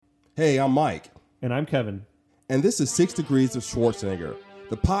Hey, I'm Mike. And I'm Kevin. And this is 6 Degrees of Schwarzenegger,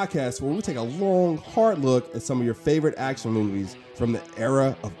 the podcast where we take a long, hard look at some of your favorite action movies from the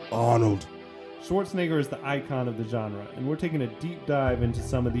era of Arnold. Schwarzenegger is the icon of the genre, and we're taking a deep dive into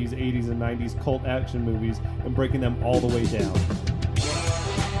some of these 80s and 90s cult action movies and breaking them all the way down.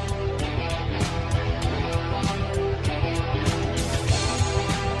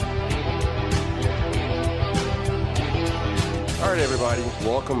 All right, everybody,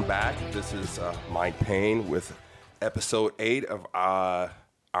 welcome back. This is Mike Payne with episode 8 of our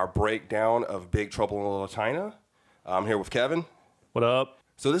breakdown of Big Trouble in Little China. I'm here with Kevin. What up?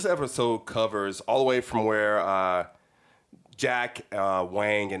 So this episode covers all the way from where Jack,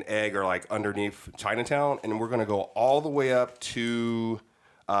 Wang, and Egg are like underneath Chinatown, and we're going to go all the way up to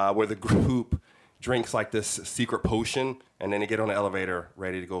where the group drinks like this secret potion, and then they get on the elevator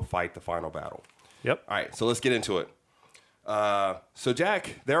ready to go fight the final battle. Yep. All right, so let's get into it. So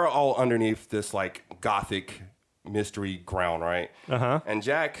Jack, they're all underneath this like gothic mystery ground, right? Uh-huh. And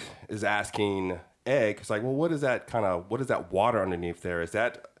Jack is asking Egg, it's like, well, what is that water underneath there?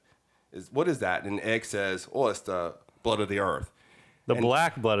 What is that? And Egg says, oh, it's the blood of the earth.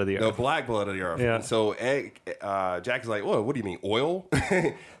 Black blood of the earth. The black blood of the earth. Yeah. And so Jack is like, well, what do you mean, oil?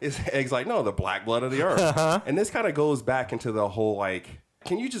 Egg's like, no, the black blood of the earth. Uh-huh. And this kind of goes back into the whole like,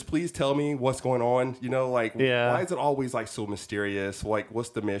 can you just please tell me what's going on? You know, like, Why is it always like so mysterious? Like, what's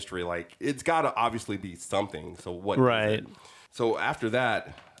the mystery? Like, it's got to obviously be something. So what is it? So after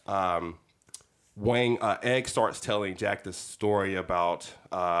that, Egg starts telling Jack this story about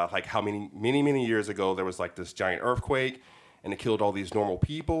like how many years ago there was like this giant earthquake and it killed all these normal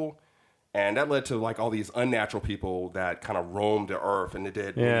people. And that led to like all these unnatural people that kind of roamed the earth and they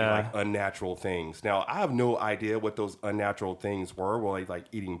did many, like unnatural things. Now, I have no idea what those unnatural things were. Were they like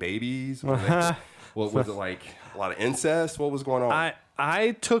eating babies? What was it, like a lot of incest? What was going on?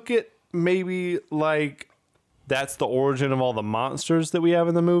 I took it maybe like that's the origin of all the monsters that we have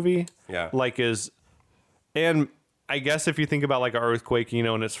in the movie. Yeah. And I guess if you think about like an earthquake, you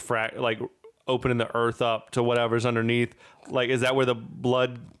know, and it's like opening the earth up to whatever's underneath, like is that where the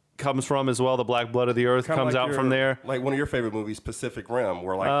blood comes from as well? The black blood of the earth comes out from there. Like one of your favorite movies, Pacific Rim,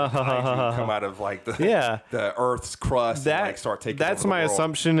 where like the kaiju come out of like the earth's crust and like start taking That's over my the world.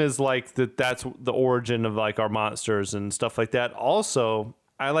 assumption is like that's the origin of like our monsters and stuff like that. Also,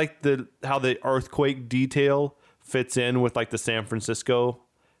 I like how the earthquake detail fits in with like the San Francisco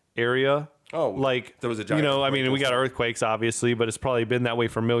area. Oh, like there was a giant I mean, we got earthquakes obviously, but it's probably been that way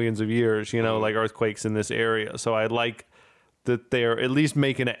for millions of years, you know, like earthquakes in this area. So I like that they're at least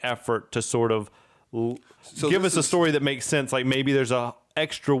making an effort to sort of give us a story that makes sense. Like maybe there's a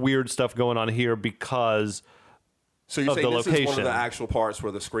extra weird stuff going on here because so you're of saying the this location. is one of the actual parts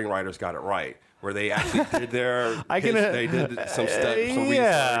where the screenwriters got it right, where they actually did they did some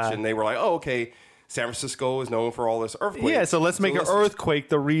research and they were like, oh, okay, San Francisco is known for all this earthquake. Yeah, so let's make an earthquake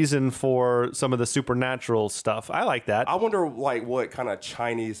the reason for some of the supernatural stuff. I like that. I wonder, like, what kind of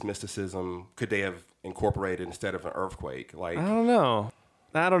Chinese mysticism could they have incorporated instead of an earthquake? Like, I don't know.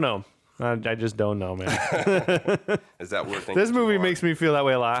 I just don't know, man. Is that weird? This movie makes me feel that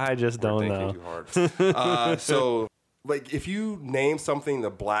way a lot. I just don't know. Too hard. So, like, if you name something the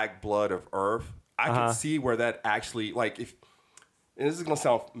black blood of Earth, I can see where that actually, like, and this is gonna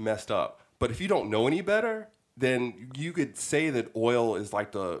sound messed up. But if you don't know any better, then you could say that oil is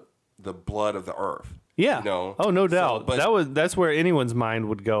like the blood of the earth. Yeah. You know? Oh, no doubt. That's where anyone's mind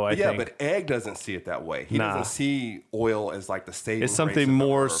would go, I think. Yeah, but Egg doesn't see it that way. He doesn't see oil as like the saving It's something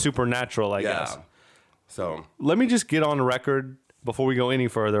more supernatural, I guess. So let me just get on record before we go any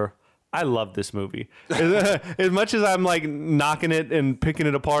further. I love this movie. As much as I'm like knocking it and picking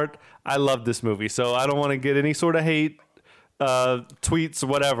it apart, I love this movie. So I don't want to get any sort of hate, tweets,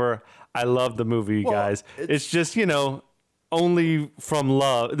 whatever. I love the movie, guys. It's just, you know, only from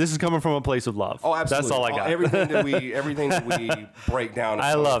love. This is coming from a place of love. Oh, absolutely. That's all I got. Everything that we break down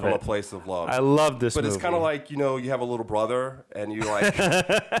is from a place of love. I love this movie. But it's kind of like, you know, you have a little brother and you're like,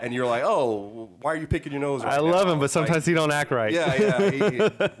 oh, why are you picking your nose right now? I love him, but sometimes he don't act right. Yeah.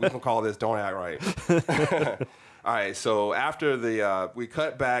 We can call this don't act right. All right, so after we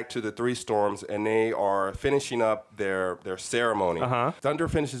cut back to the Three Storms, and they are finishing up their ceremony. Thunder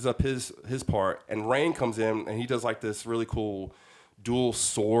finishes up his part, and Rain comes in, and he does like this really cool dual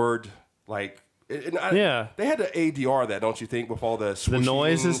sword, like. They had to ADR that, don't you think, with all the swishing, the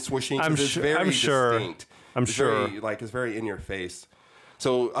noises, swishing. I'm sure. I'm sure. It's very in your face.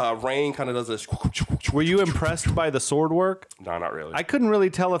 So Rain kind of does this. Were you impressed by the sword work? No, not really. I couldn't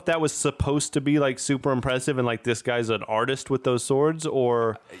really tell if that was supposed to be like super impressive and like this guy's an artist with those swords,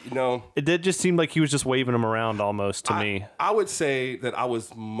 or it did just seem like he was just waving them around almost to me. I would say that I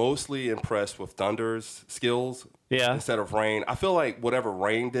was mostly impressed with Thunder's skills. Yeah. Instead of Rain, I feel like whatever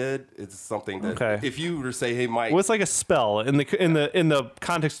Rain did is something that if you were to say, "Hey, Mike," well, it's like a spell in the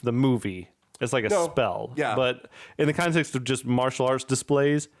context of the movie. It's like a spell. Yeah. But in the context of just martial arts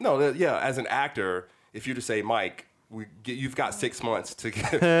displays. As an actor, if you to say, Mike, you've got 6 months to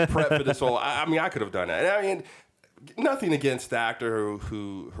prep for this role. I mean, I could have done that. And I mean, nothing against the actor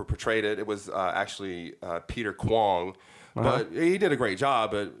who portrayed it. It was actually Peter Kwong. But he did a great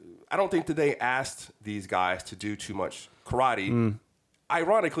job. But I don't think that they asked these guys to do too much karate.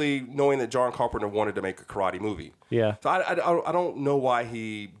 Ironically, knowing that John Carpenter wanted to make a karate movie. Yeah. So I don't know why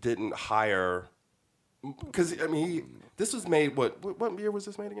he didn't hire, because I mean this was made what year was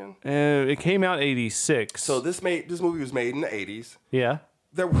this made again? It came out 86. So this movie was made in the 80s. Yeah.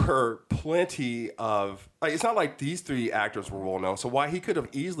 There were plenty of it's not like these three actors were well known. So why he could have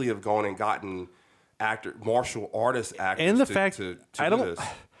easily have gone and gotten martial artist actors. And the to fact do I this.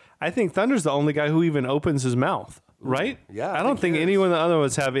 think Thunder's the only guy who even opens his mouth. Right? Yeah, I don't think he any is. of the other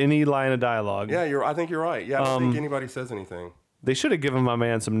ones have any line of dialogue. Yeah, I think you're right. Yeah, I don't think anybody says anything. They should have given my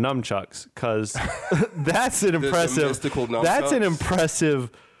man some nunchucks, because that's an impressive. mystical nunchucks. That's an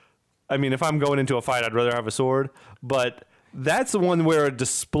impressive. I mean, if I'm going into a fight, I'd rather have a sword. But that's the one where a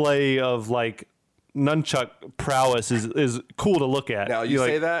display of like nunchuck prowess is cool to look at. Now you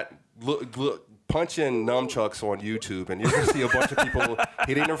say that. Look. Punch in nunchucks on YouTube, and you're gonna see a bunch of people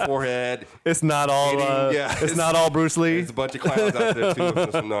hitting their forehead. It's not all. It's not all Bruce Lee. There's a bunch of clowns out there too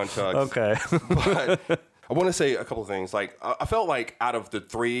with some nunchucks. Okay. But I want to say a couple of things. Like I felt like out of the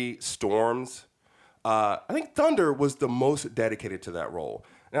three Storms, I think Thunder was the most dedicated to that role.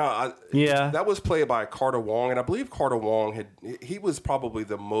 Now, that was played by Carter Wong, and I believe Carter Wong he was probably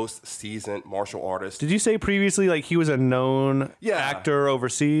the most seasoned martial artist. Did you say previously like he was a known actor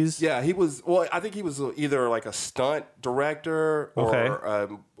overseas? Yeah, he was. Well, I think he was either like a stunt director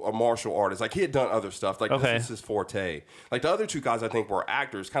or a martial artist. Like he had done other stuff. Like this is his forte. Like the other two guys, I think, were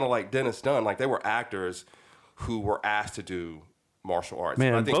actors, kind of like Dennis Dunn. Like they were actors who were asked to do martial arts.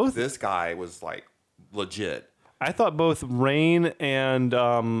 Man, I think this guy was like legit. I thought both Rain and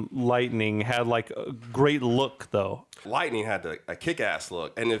Lightning had like a great look, though. Lightning had a kick-ass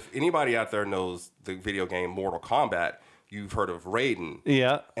look. And if anybody out there knows the video game Mortal Kombat, you've heard of Raiden.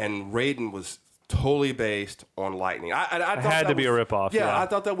 Yeah. And Raiden was totally based on Lightning. I thought had to be a ripoff. Yeah, I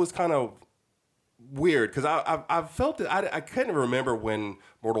thought that was kind of weird because I felt it. I couldn't remember when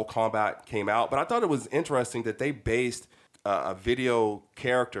Mortal Kombat came out, but I thought it was interesting that they based a video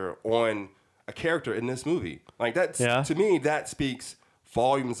character on a character in this movie. Like that's to me, that speaks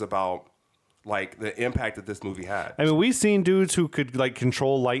volumes about like the impact that this movie had. I mean, we've seen dudes who could like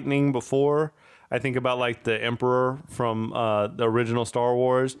control lightning before. I think about like the Emperor from the original Star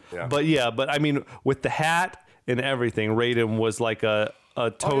Wars. Yeah. But I mean, with the hat and everything, Raiden was like a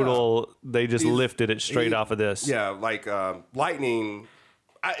total. They just lifted it straight off of this. Yeah, like Lightning,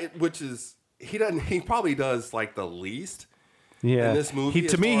 which is he probably does like the least. Yeah, in this movie,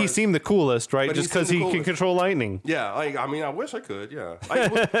 he seemed the coolest, right? Just because he can control lightning. Yeah, like I mean, I wish I could. Yeah.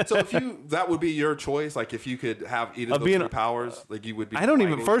 So if that would be your choice. Like if you could have either of those three powers, like you would be.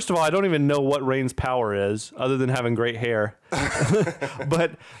 First of all, I don't even know what Rain's power is, other than having great hair.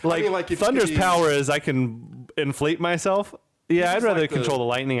 But like Thunder's power is I can inflate myself. Yeah, I'd rather control the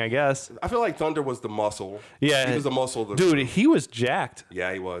lightning, I guess. I feel like Thunder was the muscle. Yeah, he was the muscle. Dude, he was jacked.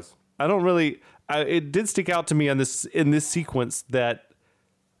 Yeah, he was. I don't really. It did stick out to me in this sequence that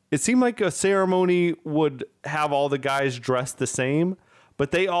it seemed like a ceremony would have all the guys dressed the same,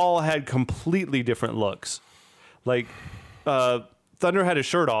 but they all had completely different looks. Like Thunder had his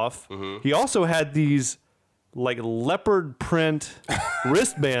shirt off. Mm-hmm. He also had these leopard print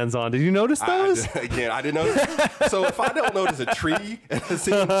wristbands on. Did you notice those? I didn't notice. So if I don't notice a tree in the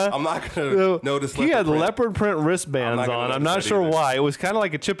scene, I'm not going to notice he had leopard print writbands on. I'm not sure why. It was kind of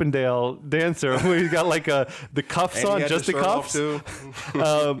like a Chippendale dancer where he's got like the cuffs on, just the cuffs.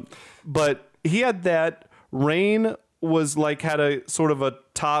 But he had that. Rain was had a sort of a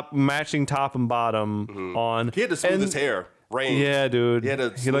matching top and bottom on. He had the smoothest hair. Rain. Yeah, dude.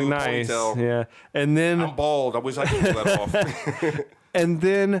 He looked nice. Ponytail. Yeah. And then I'm bald. I wish I could pull that off. And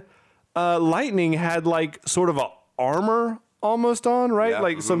then Lightning had sort of a armor almost on, right?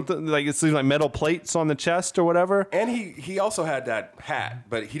 Yeah, something it seems like metal plates on the chest or whatever. And he also had that hat,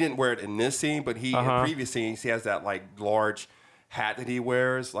 but he didn't wear it in this scene. But in previous scenes, he has that large hat that he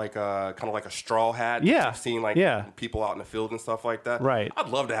wears, like kind of like a straw hat. Yeah. I've seen like Yeah. people out in the field and stuff like that. Right. I'd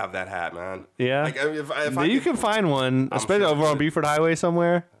love to have that hat, man. Yeah. Like if I You could- can find one, especially sure over on Beaufort Highway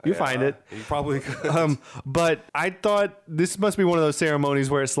somewhere. You find it. You probably could. But I thought this must be one of those ceremonies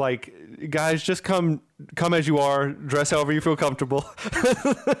where it's like, guys, just come as you are, dress however you feel comfortable.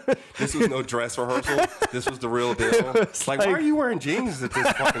 This was no dress rehearsal. This was the real deal. Like, why like- are you wearing jeans at this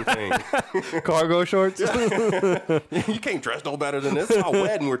fucking thing? Cargo shorts. You can't dress no better than this. It's our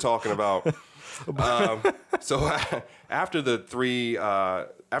wedding we're talking about. So after the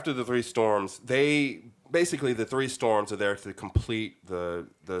three storms, basically the three storms are there to complete the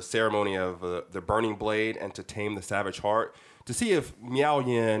ceremony of the burning blade and to tame the savage heart, to see if Miao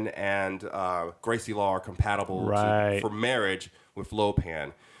Yin and Gracie Law are compatible Right. for marriage with Lo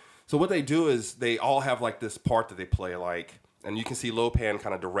Pan. So what they do is they all have like this part that they play, like, and you can see Lo Pan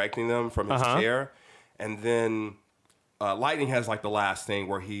kind of directing them from his chair, and then Lightning has like the last thing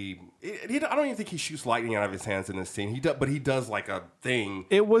where I don't even think he shoots lightning out of his hands in this scene. But he does like a thing.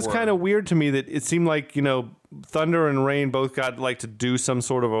 It was where- kind of weird to me that it seemed like, Thunder and Rain both got like to do some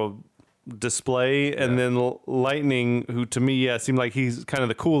sort of a display, and then Lightning, who to me, seemed like he's kind of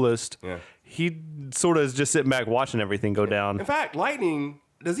the coolest. Yeah. He sort of is just sitting back watching everything go down. In fact, Lightning,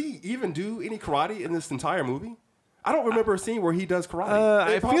 does he even do any karate in this entire movie? I don't remember a scene where he does karate.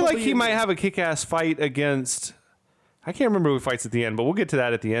 I feel like he might have a kick-ass fight against. I can't remember who fights at the end, but we'll get to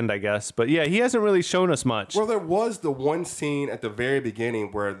that at the end, I guess. But yeah, he hasn't really shown us much. Well, there was the one scene at the very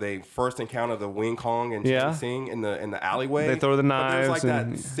beginning where they first encounter the Wing Kong and Yeah. Chang Sing in the alleyway. They throw the But there's like knives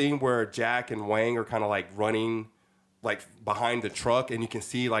and- that scene where Jack and Wang are kind of like running like behind the truck, and you can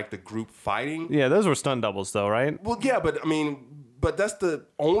see like the group fighting. Yeah, those were stunt doubles, though, right? Well, yeah, but I mean, that's the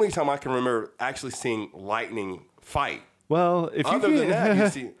only time I can remember actually seeing Lightning fight. Well, if you Other can, than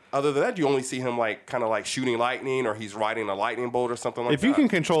that, you only see him like kind of like shooting lightning, or he's riding a lightning bolt or something like if that. you can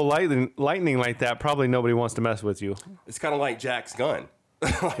control lightning like that, probably nobody wants to mess with you. It's kind of like Jack's gun.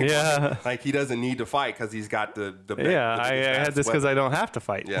 Yeah. Like he doesn't need to fight because he's got the Yeah, the I biggest had this because I don't have to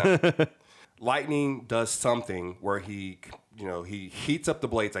fight. Yeah. Lightning does something where he heats up the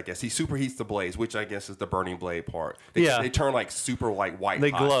blades, I guess. He superheats the blades, which I guess is the burning blade part. They turn like super like white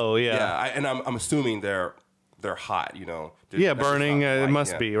They hot. glow, yeah. Yeah, and I'm assuming they're hot, Yeah, That's just burning, how it light-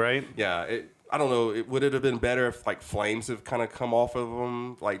 must yeah. be, right? Yeah, I don't know. Would it have been better if like flames have kind of come off of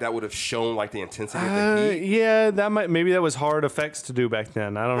them? Like that would have shown like the intensity of the heat. Yeah, maybe that was hard effects to do back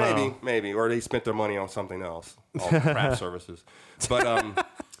then. I don't know. Maybe, or they spent their money on something else, all craft services.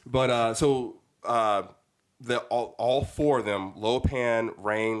 But so all four of them, Lo Pan,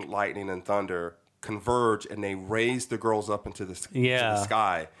 Rain, Lightning, and Thunder, converge and they raise the girls up into the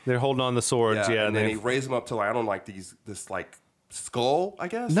sky. They're holding on the swords, yeah. and then they raise them up to like I don't know, like this like skull, I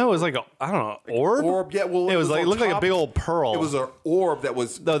guess. No, it was like I don't know, orb. Orb, yeah. Well, it was like on it looked like a top. big old pearl. It was an orb that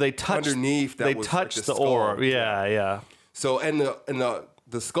was they touched underneath. That they was touched like the skull. orb. Yeah. So and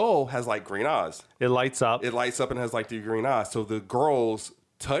the skull has like green eyes. It lights up. It lights up and has like the green eyes. So the girls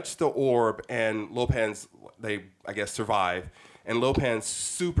touch the orb and Lo Pan's, they I guess survive. And Lo Pan's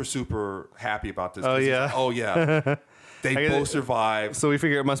super happy about this. Oh, 'cause he's yeah. like, oh yeah. They both survived. So we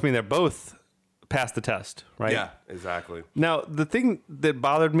figure it must mean they're both passed the test, right? Yeah, exactly. Now, the thing that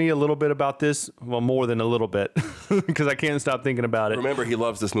bothered me a little bit about this, well, more than a little bit, because I can't stop thinking about it. Remember, he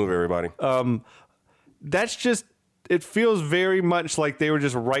loves this movie, everybody. That's just, it feels very much like they were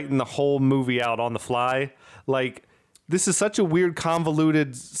just writing the whole movie out on the fly. Like, this is such a weird,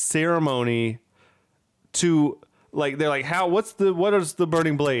 convoluted ceremony to, like, they're like, what is the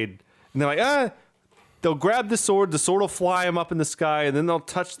burning blade? And they're like, they'll grab the sword will fly them up in the sky, and then they'll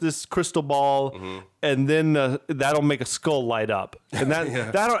touch this crystal ball, and then that'll make a skull light up. And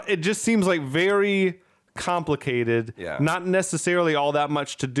that it just seems like very complicated. Yeah. Not necessarily all that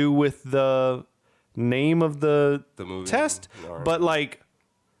much to do with the name of the movie test, or- but like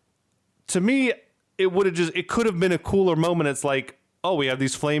to me, it could have been a cooler moment. It's like, oh, we have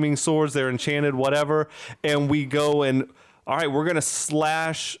these flaming swords, they're enchanted, whatever, and we go and all right, we're gonna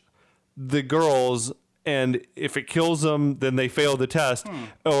slash the girls, and if it kills them, then they fail the test.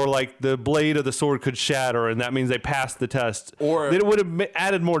 Or like the blade of the sword could shatter, and that means they passed the test. Or then it would have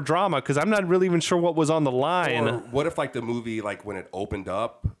added more drama, because I'm not really even sure what was on the line. Or what if like the movie, like when it opened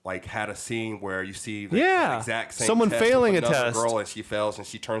up, like had a scene where you see the exact same someone test failing with a another test, girl, and she fails and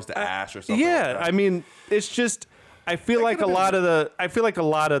she turns to ash or something. Yeah, like that. I mean, it's just I feel like a lot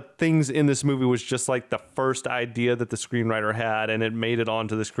of things in this movie was just like the first idea that the screenwriter had, and it made it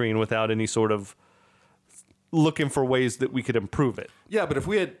onto the screen without any sort of looking for ways that we could improve it. Yeah, but if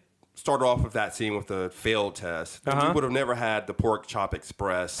we had started off with that scene with the failed test, then we would have never had the Pork Chop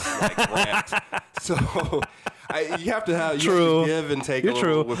Express like rant. So You have to have True. give and take. You're a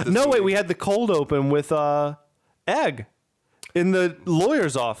little true. with this No, wait, movie. we had the cold open with Egg in the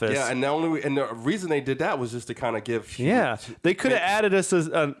lawyer's office. Yeah, and the reason they did that was just to kind of give. Yeah, they could have added us as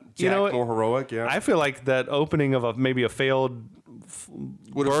you Jack know what? more heroic. Yeah, I feel like that opening of maybe a failed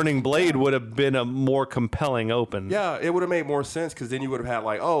burning blade would have been a more compelling open. yeah, it would have made more sense because then you would have had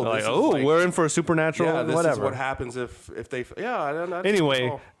like, oh, Like, this is oh, like, we're in for a supernatural yeah, this whatever. is what happens if they. Yeah, I don't know.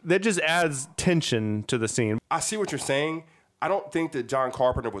 Anyway, that just adds tension to the scene. I see what you're saying. I don't think that John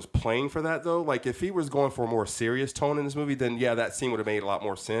Carpenter was playing for that though. Like if he was going for a more serious tone in this movie, then yeah, that scene would have made a lot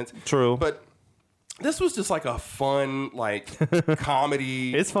more sense. True. But this was just like a fun, like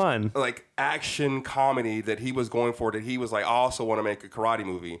comedy. It's fun. Like action comedy that he was going for. That he was like, I also want to make a karate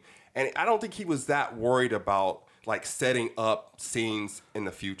movie, and I don't think he was that worried about like setting up scenes in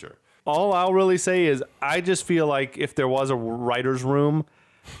the future. All I'll really say is I just feel like if there was a writer's room,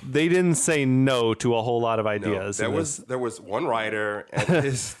 they didn't say no to a whole lot of ideas. There was one writer at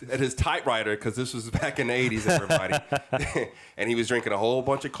his typewriter because this was back in the 80s, everybody, and he was drinking a whole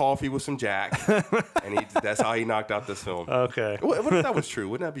bunch of coffee with some Jack, and that's how he knocked out this film. Okay. What if that was true?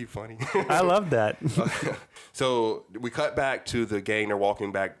 Wouldn't that be funny? I love that. So we cut back to the gang. They're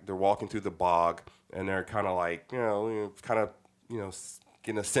walking through the bog, and they're kind of like,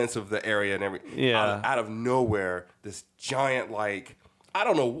 getting a sense of the area and everything. Yeah. Out of nowhere, this giant, like, I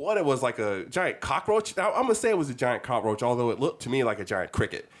don't know what it was, like a giant cockroach. Now, I'm going to say it was a giant cockroach, although it looked to me like a giant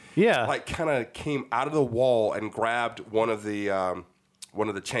cricket. Yeah. Like, kind of came out of the wall and grabbed one of the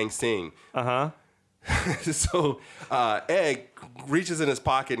Chang Sing. Uh-huh. So Egg reaches in his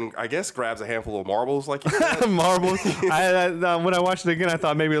pocket and I guess grabs a handful of marbles, like you said. Marbles. When I watched it again, I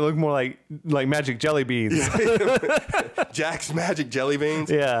thought maybe it looked more like magic jelly beans. Jack's magic jelly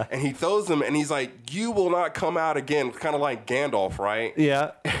beans. Yeah. And he throws them and he's like, "You will not come out again," kind of like Gandalf, right?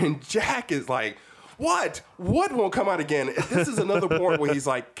 Yeah. And Jack is like, What won't come out again? This is another point where he's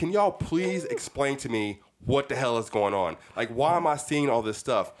like, "Can y'all please explain to me what the hell is going on? Like, why am I seeing all this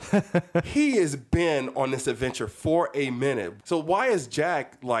stuff?" He has been on this adventure for a minute. So why is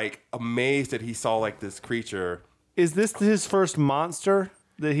Jack like amazed that he saw like this creature? Is this his first monster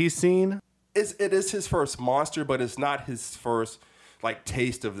that he's seen? It is his first monster, but it's not his first like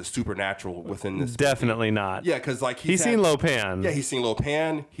taste of the supernatural within this. Definitely not. Yeah, because like he's seen Lopan. Yeah, he's seen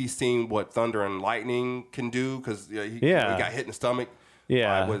Lopan. He's seen what thunder and lightning can do because he got hit in the stomach.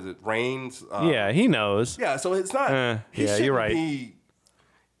 Yeah. Was it Rains? Yeah, he knows. Yeah, so it's not. Yeah, you're right.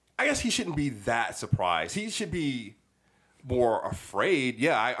 I guess he shouldn't be that surprised. He should be more afraid.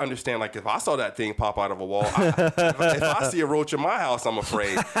 Yeah, I understand. Like if I saw that thing pop out of a wall, if I see a roach in my house, I'm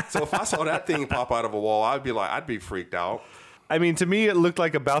afraid. So if I saw that thing pop out of a wall, I'd be freaked out. I mean, to me, it looked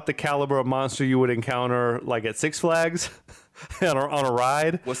like about the caliber of monster you would encounter like at Six Flags on a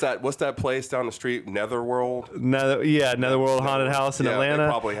ride. What's that place down the street? Netherworld? Netherworld Haunted House in Atlanta. They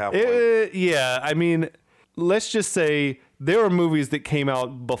probably have one. Yeah, I mean, let's just say there were movies that came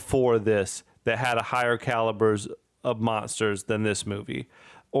out before this that had a higher calibers of monsters than this movie.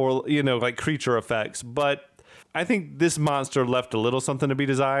 Or, like creature effects. But I think this monster left a little something to be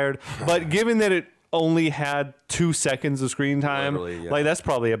desired. But given that it only had 2 seconds of screen time, like that's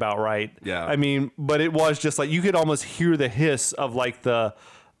probably about right. Yeah. I mean, but it was just like you could almost hear the hiss of like the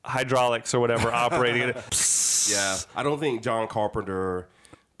hydraulics or whatever operating it. Yeah. I don't think John Carpenter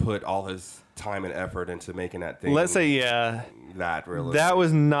put all his time and effort into making that thing. Let's say, that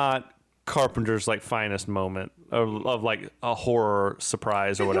was not Carpenter's like finest moment of like a horror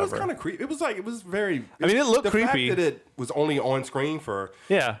surprise or whatever. It was kind of creepy. It was very. I mean, it looked creepy. The fact that it was only on screen for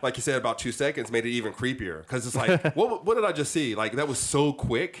like you said, about 2 seconds made it even creepier because it's like, what did I just see? Like that was so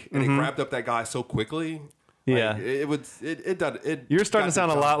quick and it grabbed up that guy so quickly. Yeah, like, it did. You're starting to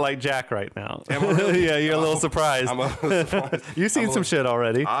sound a lot like Jack right now. Am I really? Yeah, you're a little surprised. I'm a little surprised. You've seen some shit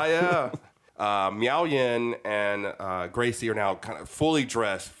already. Yeah. Miao Yin and Gracie are now kind of fully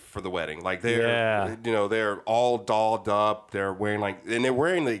dressed for the wedding. Like they're all dolled up. They're wearing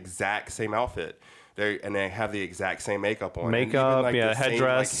the exact same outfit. They have the exact same makeup on. Makeup, and even,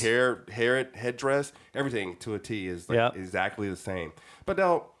 headdress, same, like, headdress, everything to a T is exactly the same. But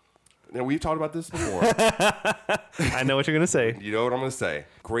now we've talked about this before. I know what you're gonna say. You know what I'm gonna say.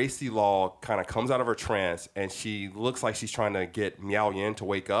 Gracie Law kind of comes out of her trance and she looks like she's trying to get Miao Yin to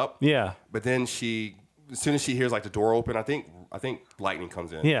wake up. Yeah. But then as soon as she hears like the door open, I think lightning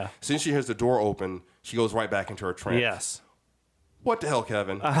comes in. Yeah. As soon as she hears the door open, she goes right back into her trance. Yes. What the hell,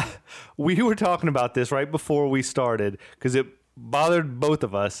 Kevin? We were talking about this right before we started because it bothered both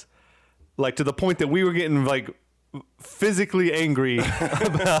of us, like to the point that we were getting like physically angry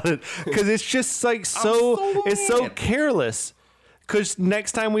about it because it's just like it's so careless. Because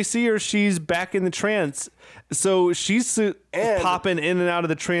next time we see her, she's back in the trance. So she's popping in and out of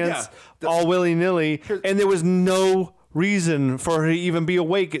the trance all willy-nilly. And there was no reason for her to even be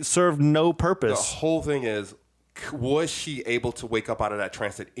awake. It served no purpose. The whole thing is, was she able to wake up out of that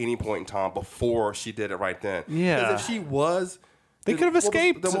trance at any point in time before she did it right then? Yeah. Because if she was... They could have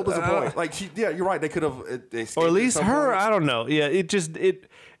escaped. Then what was the point? Like, you're right. They could have escaped. Or at least her. I don't know. Yeah,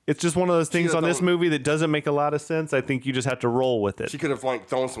 it's just one of those things on this movie that doesn't make a lot of sense. I think you just have to roll with it. She could have like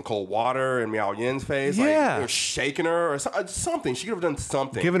thrown some cold water in Miao Yin's face, like, shaking her or something. She could have done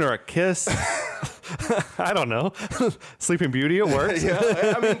something. Given her a kiss. I don't know. Sleeping Beauty, it works.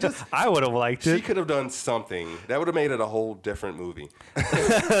 Yeah, I mean, I would have liked it. She could have done something. That would have made it a whole different movie.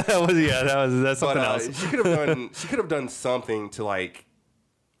 That's something else. She could have done something to like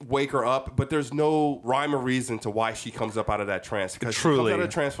wake her up, but there's no rhyme or reason to why she comes up out of that trance. Because she comes out of the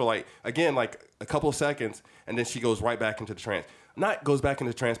trance for like a couple of seconds, and then she goes right back into the trance. Not goes back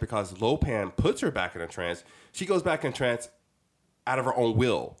into trance because Lo Pan puts her back in a trance. She goes back in trance out of her own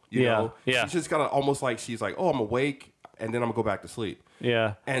will. You know? Yeah. She's just got almost like she's like, oh, I'm awake, and then I'm gonna go back to sleep.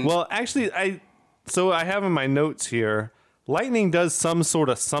 Yeah. And well, actually, I have in my notes here, lightning does some sort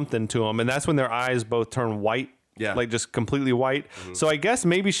of something to them, and that's when their eyes both turn white. Yeah. Like just completely white. Mm-hmm. So I guess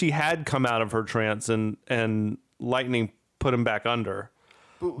maybe she had come out of her trance and lightning put him back under.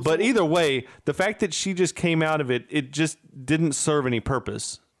 But either way, the fact that she just came out of it, it just didn't serve any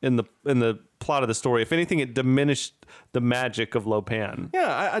purpose in the plot of the story. If anything, it diminished the magic of Lo Pan.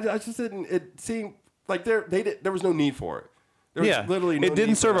 Yeah, I just didn't. It seemed like there was no need for it. There was literally no it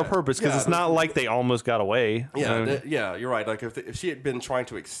didn't need serve for a purpose because it's not like they almost got away. Yeah, you're right. Like if she had been trying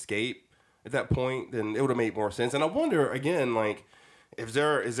to escape at that point, then it would have made more sense. And I wonder again, like, is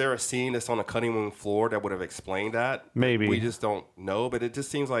there a scene that's on a cutting room floor that would have explained that? Maybe we just don't know. But it just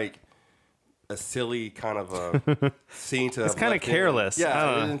seems like a silly kind of a scene to. It's kind of careless.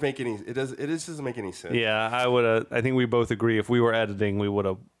 Yeah, it doesn't make any. It doesn't make any sense. Yeah, I think we both agree. If we were editing, we would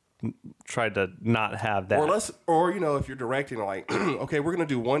have tried to not have that. Or if you're directing, like, okay, we're gonna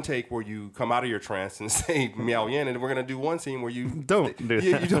do one take where you come out of your trance and say Miao Yin, and we're gonna do one scene where you don't do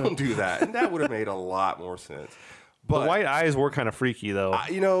that. You don't do that, and that would have made a lot more sense. But the white eyes were kind of freaky, though.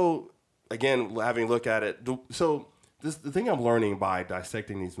 Again, having looked at it, the thing I'm learning by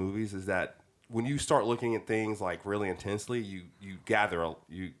dissecting these movies is that when you start looking at things like really intensely, you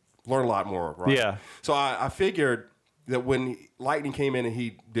learn a lot more, right? Yeah. So I figured that when lightning came in and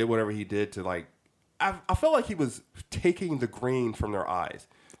he did whatever he did to like, I felt like he was taking the green from their eyes.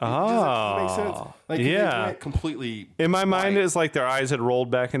 Does that make sense? Like, they went completely. In my mind, it's like their eyes had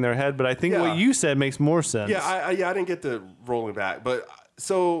rolled back in their head, but I think what you said makes more sense. Yeah, I didn't get the rolling back, but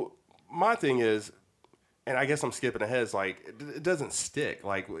so my thing is, and I guess I'm skipping ahead. Is like it doesn't stick.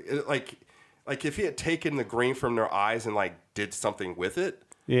 Like if he had taken the green from their eyes and like did something with it.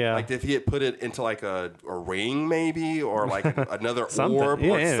 Yeah. Like if he had put it into like a ring maybe, or like another orb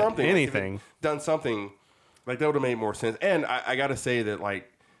or something. Anything. Like done something like that would have made more sense. And I got to say that like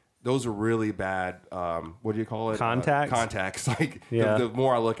those are really bad, what do you call it? Contacts? Contacts. Like the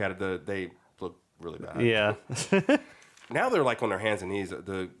more I look at it, they look really bad. Yeah. Now they're like on their hands and knees.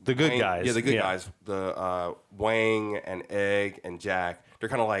 The good guys. Yeah, the good guys. The Wang and Egg and Jack. They're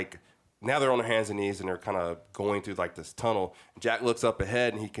kind of like, now they're on their hands and knees and they're kind of going through like this tunnel. Jack looks up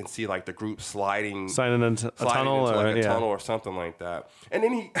ahead and he can see like the group sliding into a tunnel or something like that. And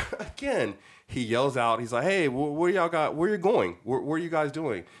then he yells out. He's like, "Hey, where y'all got? Where you going? What are you guys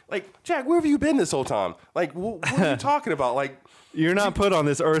doing? Like, Jack, where have you been this whole time? Like, what are you talking about? Like, you're not put on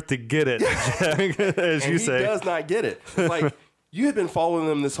this earth to get it, Jack, as you say." He does not get it. Like, you have been following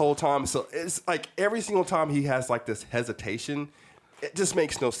them this whole time. So it's like every single time he has like this hesitation, it just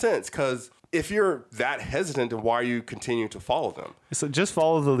makes no sense. Because if you're that hesitant, then why are you continuing to follow them? So just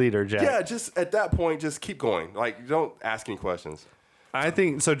follow the leader, Jack. Yeah, just at that point, just keep going. Like, don't ask any questions. I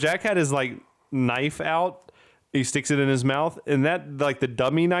think so. Jack had his like knife out. He sticks it in his mouth, and that like the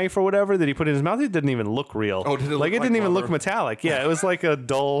dummy knife or whatever that he put in his mouth, it didn't even look real. Oh, did it like look it didn't even rubber? look metallic. Yeah, it was like a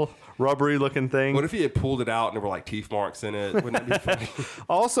dull, rubbery looking thing. What if he had pulled it out and there were like teeth marks in it? Wouldn't that be funny?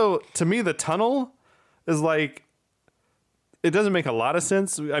 Also, to me, the tunnel is like, it doesn't make a lot of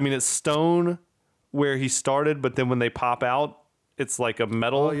sense. I mean, it's stone where he started, but then when they pop out, it's like a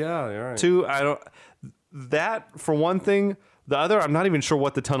metal. Oh yeah, you're right. Too. That for one thing. The other, I'm not even sure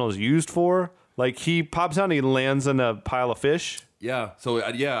what the tunnel is used for. Like, he pops out and he lands in a pile of fish. Yeah. So,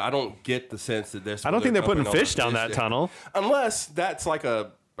 I don't get the sense that there's... I don't think they're putting fish down that tunnel. Unless that's like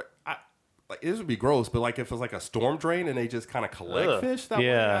a... Like, this would be gross, but like if it was like a storm drain and they just kind of collect fish that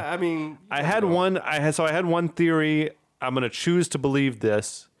way. I mean... I had one theory. I'm going to choose to believe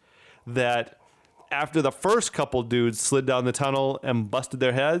this, that after the first couple dudes slid down the tunnel and busted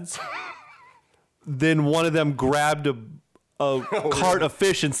their heads, then one of them grabbed a cart of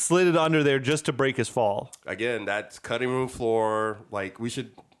fish and slid it under there just to break his fall. Again, that's cutting room floor. Like,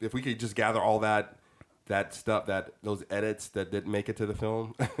 if we could just gather all that stuff, those edits that didn't make it to the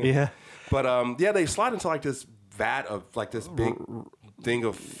film. Yeah. But they slide into like this vat of like this big thing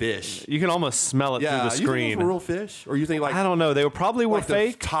of fish. You can almost smell it through the You think screen. it was real fish, or you think like I don't know. They probably were like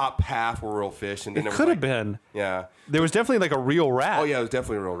fake. the top half were real fish, and then It could have been. Yeah. There was definitely like a real rat. Oh yeah, it was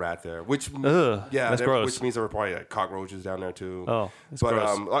definitely a real rat there. Which that's gross. Which means there were probably like cockroaches down there too. Oh, that's but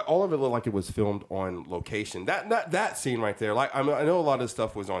gross. like, all of it looked like it was filmed on location. That scene right there, like I know a lot of this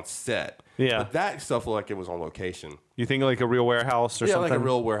stuff was on set. Yeah. But that stuff looked like it was on location. You think like a real warehouse or Yeah, something? like a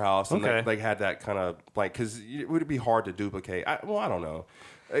real warehouse. And Okay. they had that kind of like, because it would be hard to duplicate. I don't know.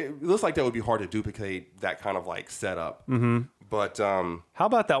 It looks like that would be hard to duplicate that kind of like setup. Mm-hmm. But How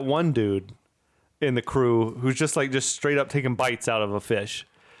about that one dude in the crew who's just straight up taking bites out of a fish?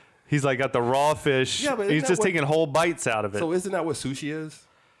 He's like got the raw fish. Yeah, but isn't he's that just what- taking whole bites out of it. so isn't that what sushi is?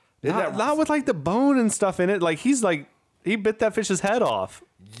 Isn't Not with like the bone and stuff in it. Like he bit that fish's head off.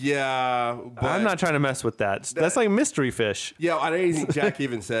 Yeah, but I'm not trying to mess with that. That's like mystery fish. Yeah, I don't think Jack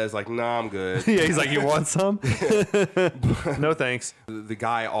even says like, "Nah, I'm good." Yeah, he's like, you want some? No thanks. The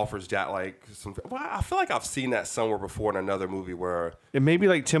guy offers Jack like some. Well, I feel like I've seen that somewhere before in another movie where It may be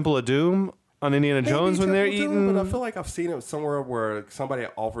like Temple of Doom on Indiana Jones when they're Temple Doom, eating. but I feel like I've seen it somewhere where somebody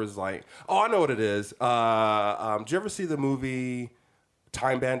offers like, oh, I know what it is. Did you ever see the movie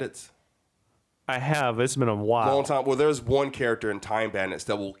Time Bandits? I have. It's been a while. Long time. Well, there's one character in Time Bandits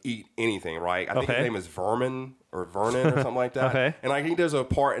that will eat anything, right? I think his Okay. name is Vernon or something like that. Okay. And I think there's a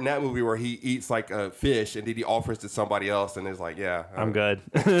part in that movie where he eats like a fish and then he offers to somebody else and is like, yeah, I'm good.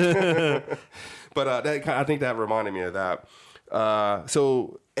 But I think that reminded me of that.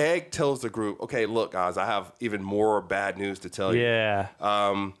 So Egg tells the group, okay, look, guys, I have even more bad news to tell you. Yeah.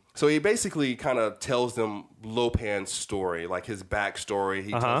 So he basically kind of tells them Lopan's story, like his backstory.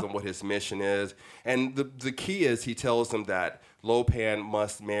 He tells them what his mission is. And the key is he tells them that Lopan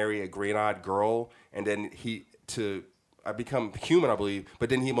must marry a green-eyed girl and then become human, I believe, but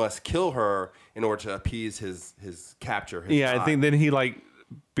then he must kill her in order to appease his capture. His Yeah, god. I think then he like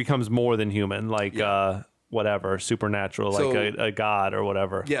becomes more than human, like whatever, supernatural, So- like a god or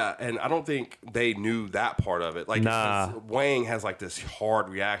whatever. Yeah, and I don't think they knew that part of it. Like, Nah. Wang has like this hard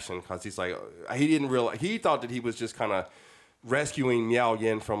reaction because he's like, he didn't realize, he thought that he was just kind of rescuing Miao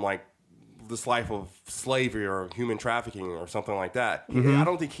Yin from like this life of slavery or human trafficking or something like that. I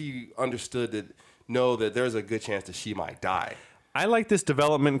don't think he understood that there's a good chance that she might die. I like this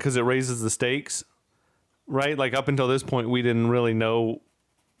development because it raises the stakes, right? Like up until this point, we didn't really know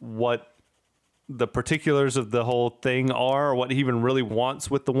what the particulars of the whole thing are, or what he even really wants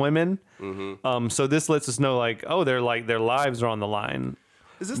with the women. Mm-hmm. So this lets us know, like, oh, they're like their lives are on the line.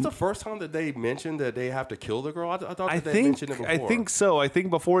 Is this the first time that they mentioned that they have to kill the girl? I thought that they think mentioned it before. I think so. I think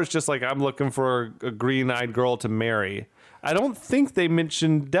before it's just like I'm looking for a green-eyed girl to marry. I don't think they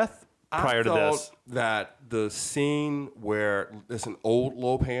mentioned death prior to this. That the scene where it's an old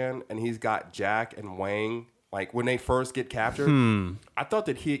Lopan and he's got Jack and Wang, like when they first get captured, I thought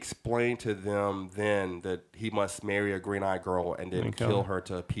that he explained to them then that he must marry a green-eyed girl and then kill her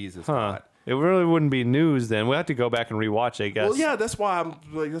to appease his god. It really wouldn't be news then. We'll have to go back and rewatch, I guess. Well, yeah, that's why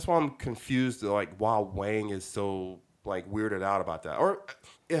I'm confused. Like, why Wang is so like weirded out about that, or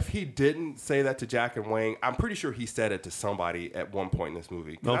if he didn't say that to Jack and Wang, I'm pretty sure he said it to somebody at one point in this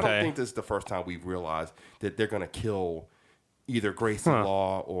movie. 'Cause I don't Okay. think this is the first time we've realized that they're gonna kill either Grayson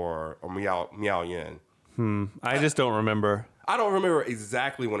Law or Miao Yin. I just don't remember. I don't remember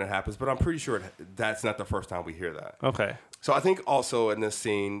exactly when it happens, but I'm pretty sure that's not the first time we hear that. Okay. So I think also in this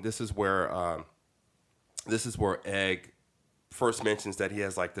scene, this is where Egg first mentions that he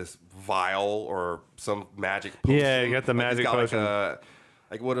has like this vial or some magic potion. Yeah, you got the Like, he's magic got potion.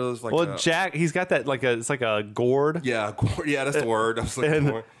 like what is like? Well, Jack, he's got that it's like a gourd. Yeah, yeah, that's the word I was looking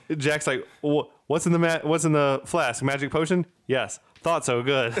for. And Jack's like, what's in the flask? Magic potion? Yes. Thought so.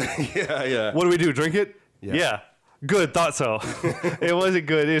 Good. Yeah. What do we do? Drink it? Yeah. Good. Thought so. It wasn't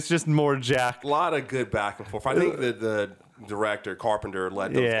good. It's just more Jack. A lot of good back and forth. I think that the director Carpenter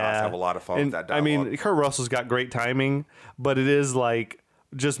let those guys have a lot of fun with that I dialogue. mean, Kurt Russell's got great timing, but it is like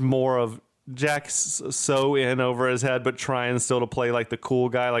just more of Jack's so in over his head, but trying still to play like the cool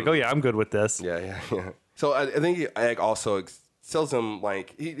guy. Like, oh yeah, I'm good with this. Yeah. So I think Egg also tells him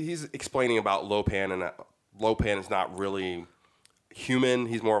like he's explaining about Lopan, and Lopan is not really human.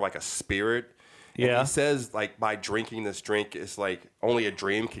 He's more like a spirit. And Yeah. he says like by drinking this drink, it's like only a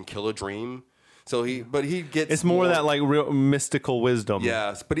dream can kill a dream. So he gets. It's more that like real mystical wisdom.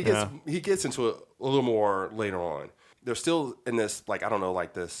 Yes, but he gets into it a little more later on. They're still in this like I don't know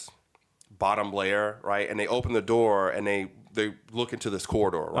like this bottom layer, right? And they open the door and they look into this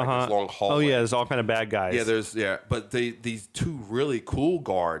corridor, right? This long hallway. Oh yeah, there's all kind of bad guys. But these two really cool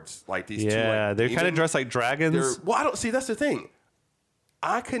guards, like these two. Yeah, like, they're kind of dressed like dragons. Well, I don't see. That's the thing.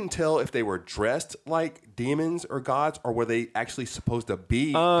 I couldn't tell if they were dressed like demons or gods, or were they actually supposed to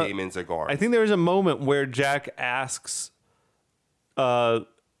be demons or gods. I think there was a moment where Jack asks Egg,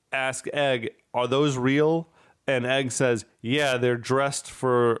 "Are those real?" And Egg says, "Yeah, they're dressed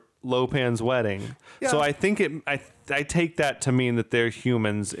for Lopan's wedding." Yeah. So I think I take that to mean that they're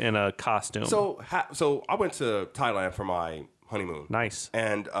humans in a costume. So I went to Thailand for my honeymoon. Nice.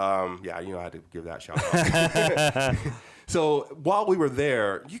 And I had to give that a shout out. So while we were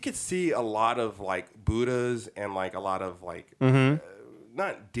there, you could see a lot of like Buddhas and like a lot of like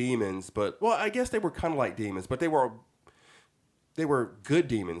not demons, but well, I guess they were kind of like demons, but they were good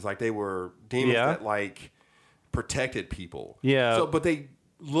demons. Like they were demons that like protected people. Yeah. So, but they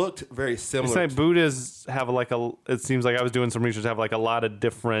looked very similar. It's like Buddhas have like it seems like I was doing some research, have like a lot of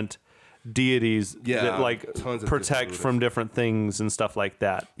different deities that like protect from different things and stuff like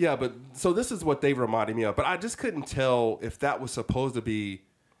that. Yeah, but so this is what they reminded me of. But I just couldn't tell if that was supposed to be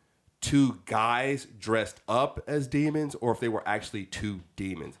two guys dressed up as demons or if they were actually two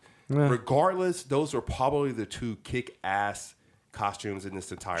demons. Yeah. Regardless, those are probably the two kick-ass costumes in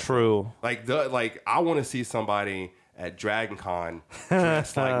this entire True. Like I want to see somebody at Dragon Con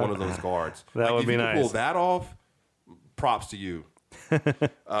dressed like one of those guards. That would be nice. If you pull that off, props to you.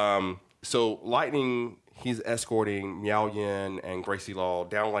 So Lightning, he's escorting Miao Yin and Gracie Law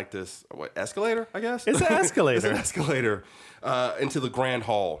down like this escalator, I guess? It's an escalator. It's an escalator into the Grand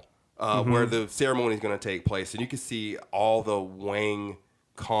Hall where the ceremony is going to take place. And you can see all the Wang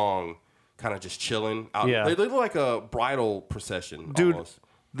Kong kind of just chilling out. Yeah. They look like a bridal procession. Dude, almost.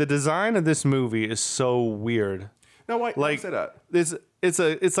 The design of this movie is so weird. No, why say that?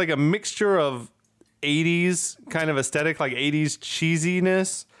 It's like a mixture of 80s kind of aesthetic, like 80s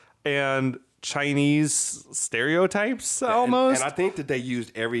cheesiness and Chinese stereotypes almost. And I think that they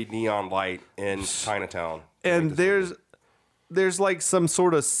used every neon light in Chinatown. And there's like some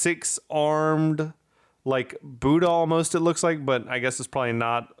sort of 6-armed like Buddha almost, it looks like, but I guess it's probably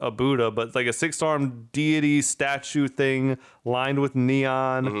not a Buddha, but like a 6-armed deity statue thing lined with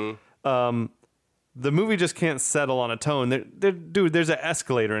neon. Mm-hmm. The movie just can't settle on a tone. Dude, there's an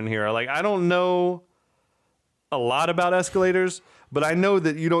escalator in here. Like, I don't know a lot about escalators, but I know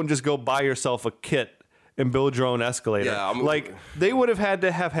that you don't just go buy yourself a kit and build your own escalator. Yeah, they would have had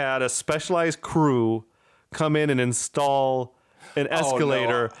to have had a specialized crew come in and install an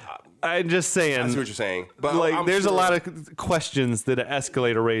escalator. No. I'm just saying. I see what you're saying. But like, there's a lot of questions that an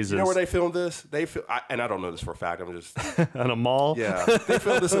escalator raises. You know where they filmed this? And I don't know this for a fact. I'm just at a mall. Yeah, they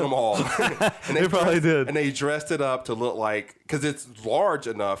filmed this in a mall. And they probably did. And they dressed it up to look like because it's large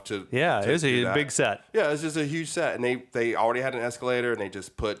enough to. Yeah, it's a big set. Yeah, it's just a huge set, and they already had an escalator, and they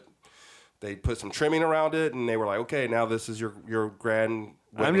just put some trimming around it, and they were like, okay, now this is your grand.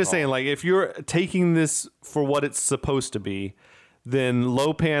 I'm just saying, like, if you're taking this for what it's supposed to be, then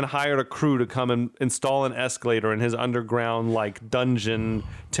Lopan hired a crew to come and install an escalator in his underground like dungeon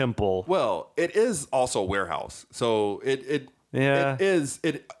temple. Well, it is also a warehouse, so it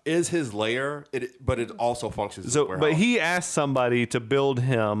is his lair. But it also functions as a warehouse. But he asked somebody to build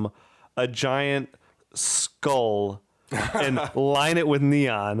him a giant skull and line it with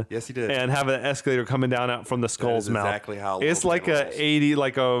neon. Yes, he did. And have an escalator coming down out from the skull's mouth. Exactly how it's like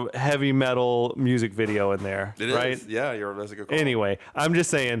a heavy metal music video in there. It right? Is. Yeah, that's a good call. Anyway, I'm just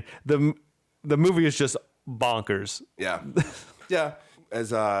saying the movie is just bonkers. Yeah. Yeah.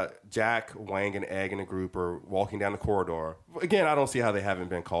 As Jack, Wang, and Egg in a group are walking down the corridor. Again, I don't see how they haven't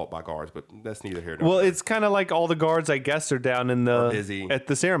been caught by guards, but that's neither here nor there. Well, it's kind of like all the guards, I guess, are down in at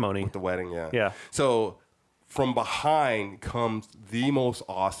the ceremony. With the wedding, yeah. Yeah. So from behind comes the most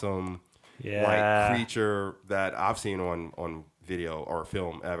awesome creature that I've seen on video or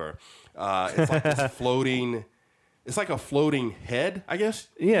film ever. It's like this floating. It's like a floating head, I guess.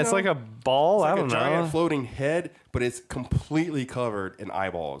 Yeah, it's like a ball. I don't know. It's like a giant floating head, but it's completely covered in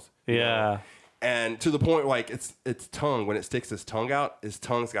eyeballs. Yeah. And to the point, like its tongue, when it sticks its tongue out, its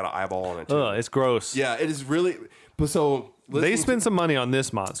tongue's got an eyeball on it too. Ugh, it's gross. Yeah, it is really. But so they spent some money on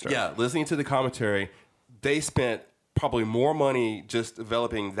this monster. Yeah, listening to the commentary, they spent probably more money just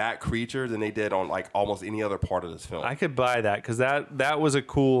developing that creature than they did on like almost any other part of this film. I could buy that because that was a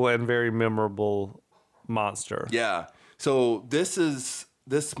cool and very memorable monster. Yeah. So this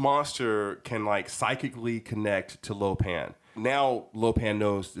monster can like psychically connect to Lopan. now Lopan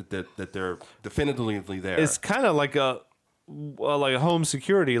knows that they're definitively there. It's kind of like a home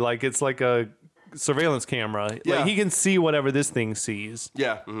security. Like it's like a surveillance camera. Yeah. Like he can see whatever this thing sees.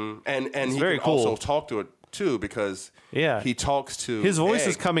 Yeah, and he very can cool. also talk to it too because he talks to his voice Egg.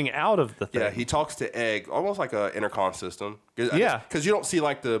 is coming out of the thing. Yeah, he talks to Egg almost like an intercom system. Yeah. Because you don't see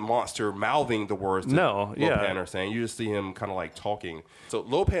like the monster mouthing the words that Lopan are saying. You just see him kind of like talking. So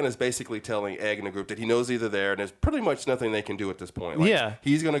Lopan is basically telling Egg and the group that he knows either there and there's pretty much nothing they can do at this point. Like,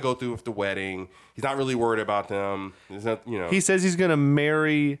 he's going to go through with the wedding. He's not really worried about them. There's not, He says he's going to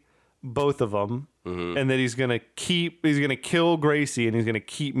marry both of them. And that he's gonna kill Gracie and he's gonna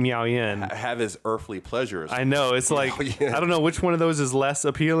keep Miao Yin. Have his earthly pleasures. I know, it's like I don't know which one of those is less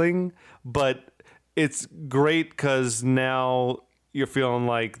appealing, but it's great because now you're feeling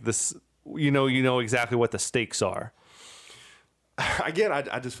like this. You know exactly what the stakes are. Again,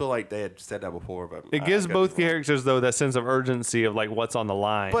 I just feel like they had said that before, but it gives both characters though that sense of urgency of like what's on the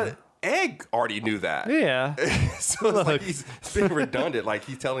line. But Egg already knew that. Yeah. So it's like he's being redundant. Like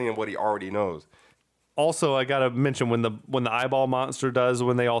he's telling him what he already knows. Also, I gotta mention when the eyeball monster does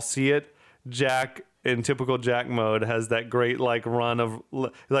when they all see it, Jack in typical Jack mode has that great like run of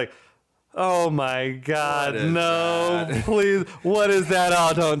like, oh my god, no, please, what is that?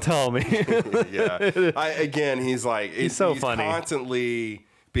 Oh, don't tell me. Yeah, he's like he's so funny, constantly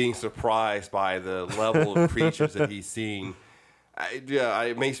being surprised by the level of creatures that he's seeing.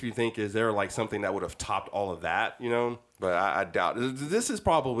 It makes me think, is there like something that would have topped all of that? But I doubt. This is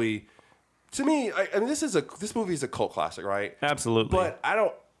probably. To me, I mean, this movie is a cult classic, right? Absolutely. But I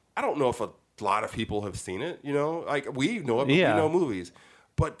don't know if a lot of people have seen it. Like we know it, but we know movies.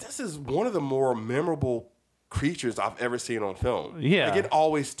 But this is one of the more memorable creatures I've ever seen on film. Yeah, like it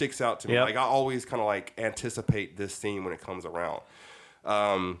always sticks out to me. Like I always kind of like anticipate this scene when it comes around.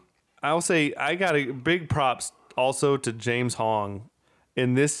 I'll say I got a big props also to James Hong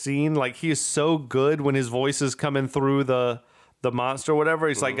in this scene. Like he is so good when his voice is coming through the monster or whatever.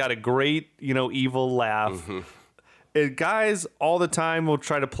 He's like got a great, evil laugh. Guys all the time will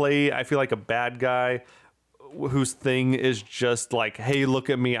try to play, I feel like, a bad guy whose thing is just like, hey, look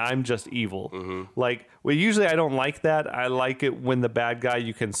at me, I'm just evil. Like, well, usually I don't like that. I like it when the bad guy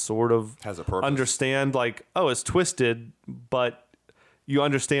you can sort of has a purpose. Understand, like, oh, it's twisted, but you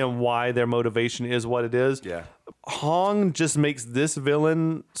understand why their motivation is what it is. Yeah. Hong just makes this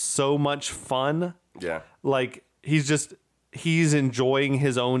villain so much fun. Yeah. Like, he's enjoying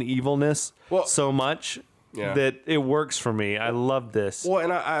his own evilness so much that it works for me. I love this. Well,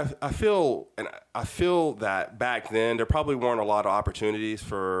 and I feel that back then there probably weren't a lot of opportunities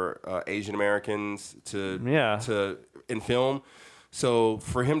for Asian Americans to in film. So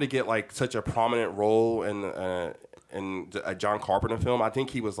for him to get like such a prominent role in a John Carpenter film, I think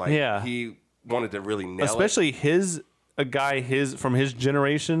he was like he wanted to really nail especially it. a guy from his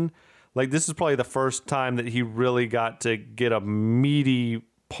generation. Like, this is probably the first time that he really got to get a meaty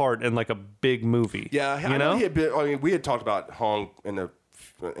part in like a big movie. Yeah, I know he had been. I mean, we had talked about Hong in the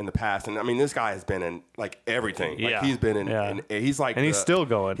past, and I mean, this guy has been in like everything. Like, he's been in he's like, and he's still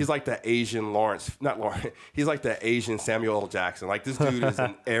going. He's like the Asian He's like the Asian Samuel L. Jackson. Like, this dude is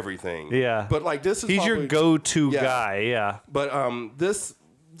in everything. Yeah, but like this is he's your go-to guy. Yeah, but this.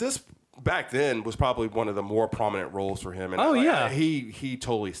 Back then was probably one of the more prominent roles for him, and he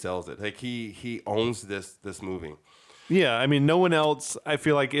totally sells it. Like he owns this movie. Yeah, I mean, no one else. I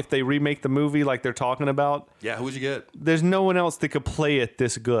feel like if they remake the movie like they're talking about, who would you get? There's no one else that could play it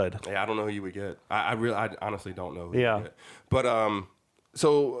this good. Yeah, I don't know who you would get. I honestly don't know who you would get. But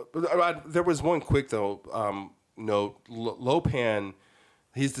so there was one quick though note. Lopan,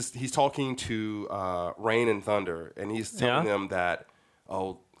 he's talking to Rain and Thunder, and he's telling them that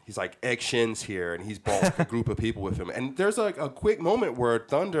he's like, Egg Shin's here, and he's brought like a group of people with him. And there's like a quick moment where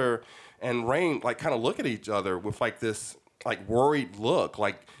Thunder and Rain like kind of look at each other with like this like worried look.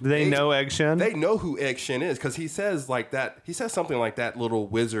 Like, they know Egg Shin? They know who Egg Shin is because he says like that. He says something like that little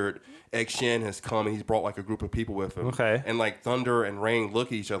wizard Egg Shin has come and he's brought like a group of people with him. Okay. And like Thunder and Rain look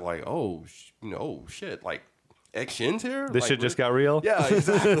at each other like, oh shit, like Egg Shin's here? This like, shit just got real? Yeah,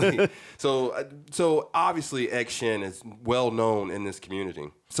 exactly. So obviously Egg Shin is well known in this community.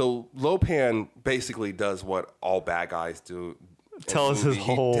 So Lopan basically does what all bad guys do. Tells his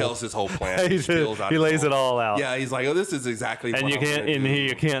whole plan. He lays it all out. Yeah, he's like, oh, this is exactly and what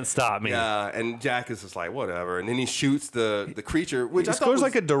you can't stop me. Yeah, and Jack is just like, whatever. And then he shoots the creature, which he scores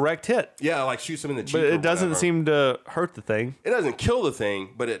like a direct hit. Yeah, like shoots him in the cheek. But it doesn't seem to hurt the thing. It doesn't kill the thing,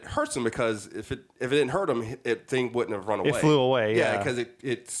 but it hurts him because if it didn't hurt him, thing wouldn't have run away. It flew away. Yeah, because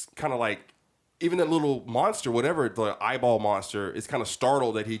it's kind of like even that little monster, whatever the eyeball monster, is kind of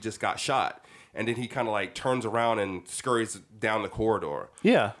startled that he just got shot. and then he kind of like turns around and scurries down the corridor.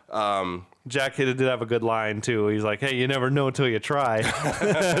 Yeah. Jack did have a good line too. He's like, "Hey, you never know until you try,"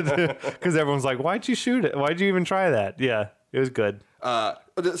 because everyone's like, "Why'd you shoot it? Why'd you even try that?" Yeah, it was good. So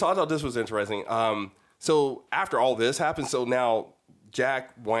I thought this was interesting. So after all this happens, so now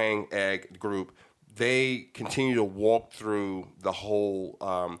Jack, Wang, Egg group, they continue to walk through the whole.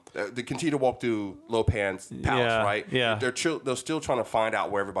 They continue to walk through Lo Pan's palace, right? Yeah. They're still trying to find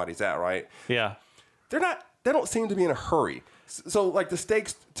out where everybody's at, right? Yeah. They don't seem to be in a hurry. So like the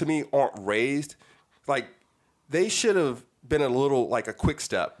stakes to me aren't raised. Like they should have been a little like a quick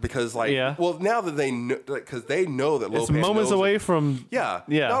step because like well now that they know because they know that Lo It's Pan moments knows away from yeah.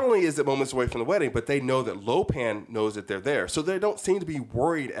 Not only is it moments away from the wedding, but they know that Lo Pan knows that they're there, so they don't seem to be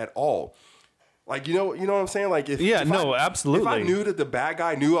worried at all. Like you know what I'm saying? Like if absolutely. If I knew that the bad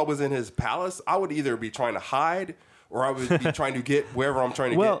guy knew I was in his palace, I would either be trying to hide or I would be trying to get wherever I'm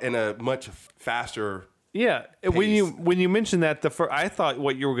trying to get in a much faster. Yeah, pace. when you mentioned that, I thought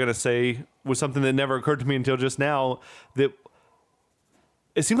what you were going to say was something that never occurred to me until just now. That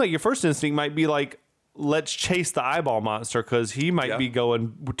it seemed like your first instinct might be like, let's chase the eyeball monster because he might be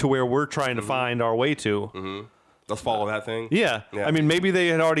going to where we're trying to find our way to. Mm-hmm. Let's follow that thing. Yeah, I mean, maybe they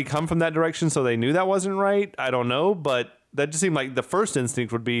had already come from that direction, so they knew that wasn't right. I don't know, but that just seemed like the first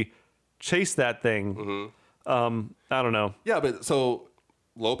instinct would be chase that thing. Mm-hmm. I don't know. Yeah, but so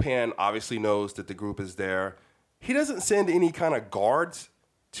Lo Pan obviously knows that the group is there. He doesn't send any kind of guards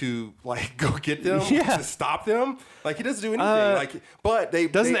to like go get them to stop them. Like he doesn't do anything. But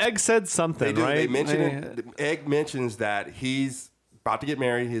Egg said something, right? They mention it. Egg mentions that he's about to get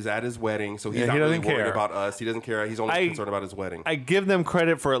married. He's at his wedding, so he's not really worried about us. He doesn't care. He's only concerned about his wedding. I give them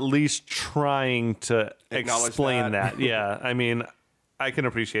credit for at least trying to explain that. Yeah, I mean, I can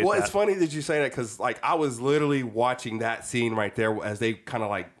appreciate that. Well, it's funny that you say that because like I was literally watching that scene right there as they kind of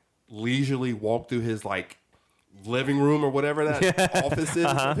like leisurely walk through his like living room or whatever that office is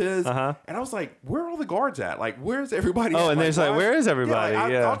of his, and I was like, "Where are all the guards at? Like, where's everybody?" Oh, and they're like, "Where is everybody?"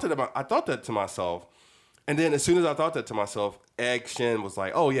 I thought that to myself, and then as soon as I thought that to myself, Egg Shen was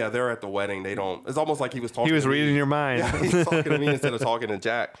like, "Oh yeah, they're at the wedding. They don't." It's almost like he was talking. He was reading your mind. Yeah, he's talking to me instead of talking to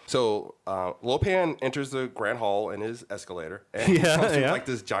Jack. So Lo Pan enters the grand hall in his escalator, and he comes through like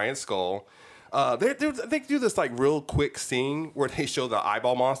this giant skull. They do this like real quick scene where they show the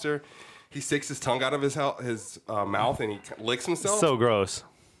eyeball monster. He sticks his tongue out of his mouth and he licks himself. So gross.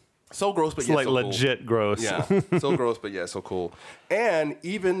 So gross, but it's like so legit cool. Gross. Yeah, so gross, but yeah, so cool. And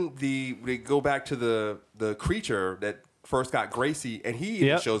even they go back to the creature that first got Gracie, and he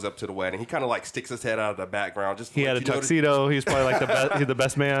even shows up to the wedding. He kind of like sticks his head out of the background. Just he had a tuxedo. He's probably like the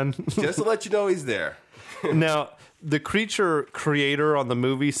best man. Just to let you know he's there. Now, the creature creator on the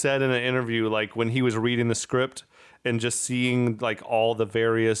movie said in an interview, like when he was reading the script and just seeing like all the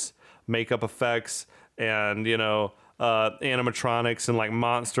various makeup effects and animatronics and like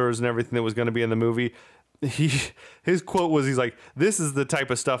monsters and everything that was going to be in the movie, his quote was, he's like, "This is the type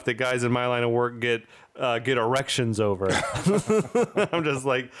of stuff that guys in my line of work get erections over." I'm just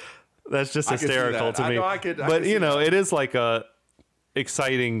like, that's just hysterical to me. But it is like a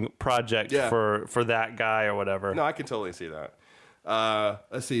exciting project for that guy or whatever. No, I can totally see that.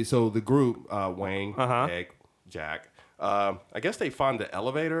 Let's see. So the group, Wang, Egg, Jack. I guess they find the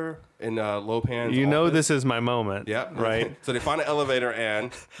elevator in Lo Pan's office. This is my moment. Yep. Right. So they find an elevator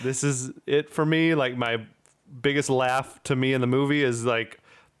and... This is it for me. Like my biggest laugh to me in the movie is like,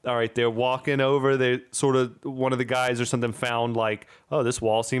 all right, they're walking over. They sort of, one of the guys or something found like, oh, this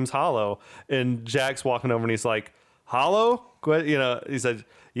wall seems hollow. And Jack's walking over and he's like, hollow? He said,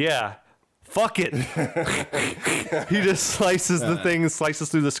 yeah. Fuck it. He just slices the thing, slices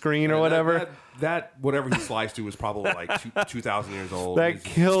through the screen or whatever. That whatever he sliced to was probably like 2,000 years old. That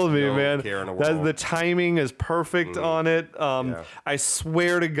killed me, man. The timing is perfect on it. I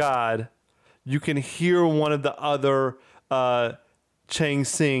swear to God, you can hear one of the other Chang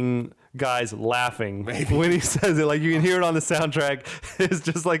Sing guys laughing when he says it. Like you can hear it on the soundtrack. It's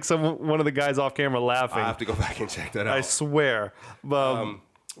just like one of the guys off camera laughing. I have to go back and check that out. I swear.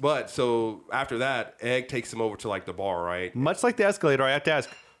 But so after that, Egg takes him over to like the bar, right? Much like the escalator, I have to ask,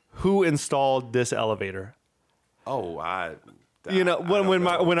 who installed this elevator? Oh,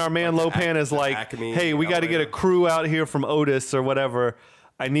 when our man Lo Pan is like, Acme hey, we got to get a crew out here from Otis or whatever.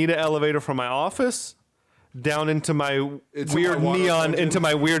 I need an elevator from my office down into my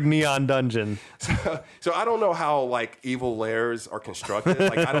weird neon dungeon. So I don't know how like evil lairs are constructed.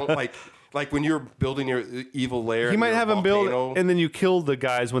 Like I don't like when you're building your evil lair. He might have them build and then you kill the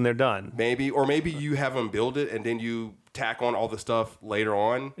guys when they're done. Maybe you have them build it and then you tack on all the stuff later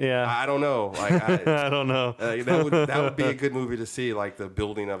on. Yeah. I don't know. Like I don't know. that would be a good movie to see, like the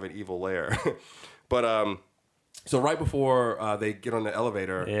building of an evil lair. But so right before they get on the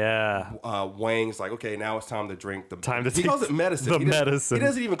elevator, Wang's like, okay, now it's time to drink the. He calls it medicine. Medicine. He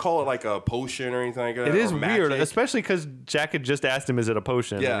doesn't even call it like a potion or anything like that. It is weird, especially because Jack had just asked him, "Is it a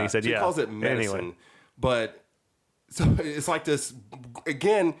potion?" Yeah, and he said, he calls it medicine. Anyway. But so it's like this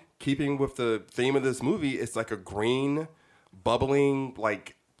again, keeping with the theme of this movie. It's like a green, bubbling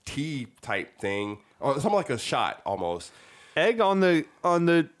like tea type thing, or something like a shot almost. Egg on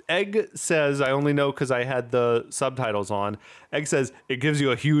the egg says, I only know because I had the subtitles on. Egg says it gives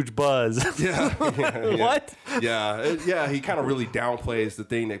you a huge buzz. Yeah. What? Yeah. He kind of really downplays the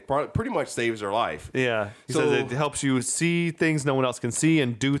thing that pretty much saves her life. Yeah. He says it helps you see things no one else can see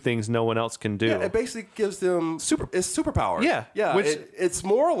and do things no one else can do. Yeah, it basically gives them it's superpowers. Yeah. Yeah. It's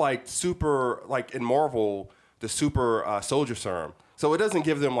more like like in Marvel, the super soldier serum. So it doesn't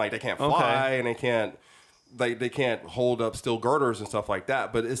give them like they can't fly and they can't. They can't hold up steel girders and stuff like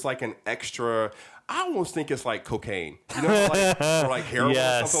that, but it's like an extra. I almost think it's like cocaine, you know, or like heroin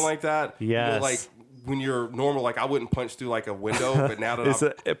or something like that. Yes. You know, like when you're normal, like I wouldn't punch through like a window, but now that it's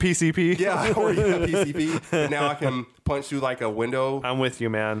a PCP. Yeah, I already have PCP, and now I can punch through like a window. I'm with you,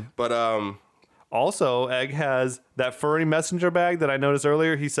 man. But also, Egg has that furry messenger bag that I noticed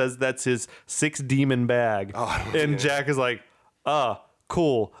earlier. He says that's his 6 demon bag, and Jack is like,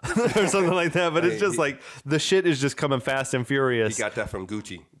 cool or something like that, but it's just like the shit is just coming fast and furious. He got that from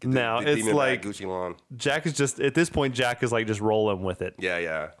Gucci. Now it's like Gucci line. Jack is just at this point. Jack is like just rolling with it.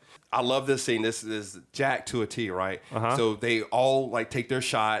 Yeah. I love this scene. This is Jack to a T, right? So they all like take their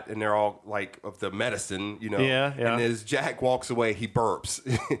shot, and they're all like of the medicine, you know. Yeah. And as Jack walks away, he burps.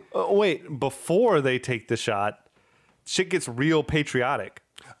 Wait, before they take the shot, shit gets real patriotic.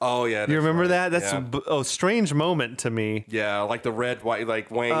 Oh yeah, you remember that? That's a strange moment to me. Yeah, like the red, white,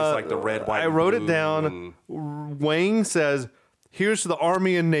 like Wang's like the red, white. I wrote it down. Wang says, "Here's to the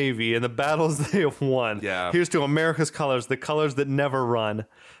Army and Navy and the battles they have won. Yeah. Here's to America's colors, the colors that never run."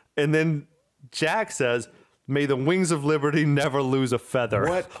 And then Jack says, "May the wings of liberty never lose a feather."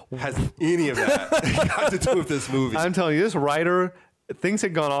 What has any of that got to do with this movie? I'm telling you, this writer, things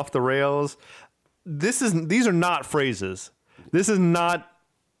had gone off the rails. These are not phrases. This is not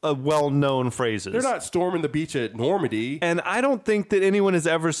well-known phrases. They're not storming the beach at Normandy. And I don't think that anyone has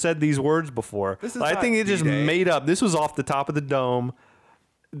ever said these words before. I think it just made up. This was off the top of the dome.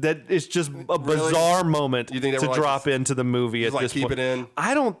 That is just a bizarre moment to drop into the movie at this point. Keep it in?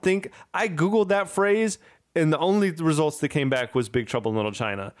 I don't think... I Googled that phrase, and the only results that came back was Big Trouble in Little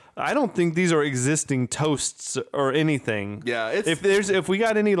China. I don't think these are existing toasts or anything. Yeah, if we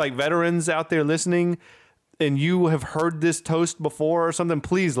got any like veterans out there listening... and you have heard this toast before or something,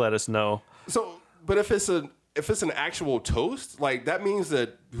 please let us know. So, but if it's an actual toast, like that means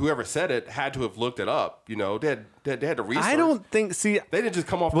that whoever said it had to have looked it up. You know, they had to research. I don't think. See, they didn't just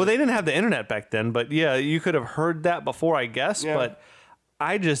come off. Well, they didn't have the internet back then, but yeah, you could have heard that before, I guess. Yeah. But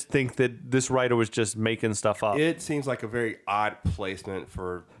I just think that this writer was just making stuff up. It seems like a very odd placement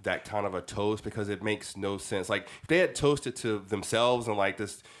for that kind of a toast because it makes no sense. Like if they had toasted to themselves and like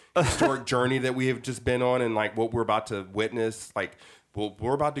this historic journey that we have just been on and like what we're about to witness, like well,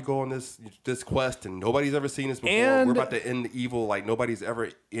 we're about to go on this quest and nobody's ever seen this before. And we're about to end the evil like nobody's ever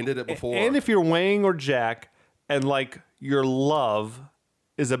ended it before. And if you're Wang or Jack and like your love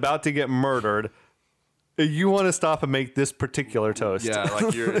is about to get murdered, you want to stop and make this particular toast. Yeah,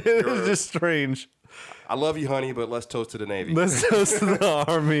 like you're it's just strange. I love you, honey, but let's toast to the Navy. Let's toast to the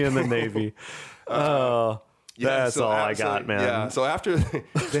Army and the Navy. That's all I got, man. Yeah. So after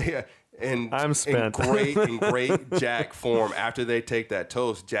they I'm spent. In great Jack form, after they take that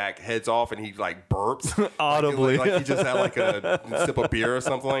toast, Jack heads off and he like burps audibly, like he just had like a sip of beer or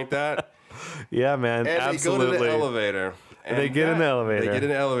something like that. Yeah, man. And absolutely. They go to the elevator. And they get in the elevator. They get in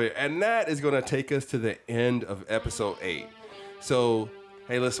the elevator, and that is going to take us to the end of episode 8. So,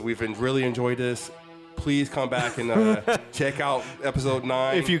 hey, listen, we've really enjoyed this. Please come back and check out episode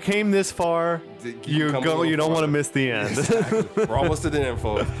 9. If you came this far, you don't want to miss the end. Exactly. We're almost to the end,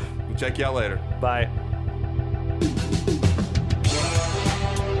 folks. We'll check you out later. Bye.